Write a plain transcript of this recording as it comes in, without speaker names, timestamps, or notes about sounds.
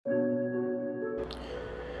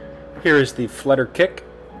Here is the Flutter Kick.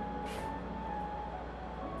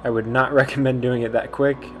 I would not recommend doing it that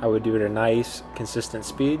quick. I would do it at a nice, consistent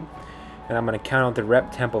speed. And I'm going to count out the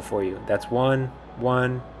rep tempo for you. That's 1,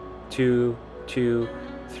 1, 2, 2,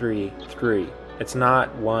 3, 3. It's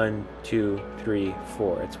not 1, 2, 3,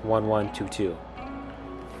 4. It's 1, 1, 2, 2.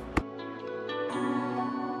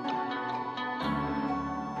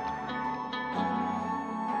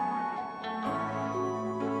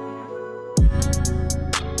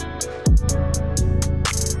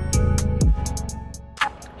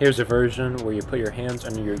 Here's a version where you put your hands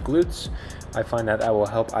under your glutes. I find that will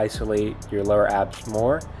help isolate your lower abs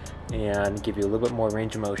more and give you a little bit more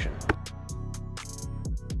range of motion.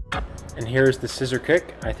 And here's the scissor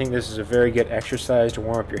kick. I think this is a very good exercise to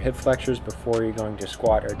warm up your hip flexors before you're going to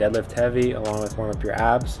squat or deadlift heavy, along with warm up your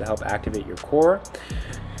abs to help activate your core.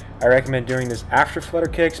 I recommend doing this after Flutter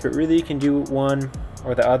Kicks, but really you can do one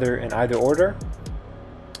or the other in either order.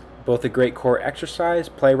 Both a great core exercise,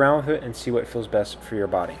 play around with it and see what feels best for your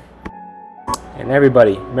body. And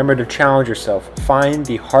everybody, remember to challenge yourself. Find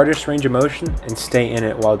the hardest range of motion and stay in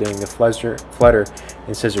it while doing the flutter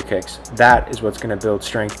and scissor kicks. That is what's going to build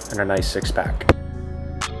strength and a nice six-pack.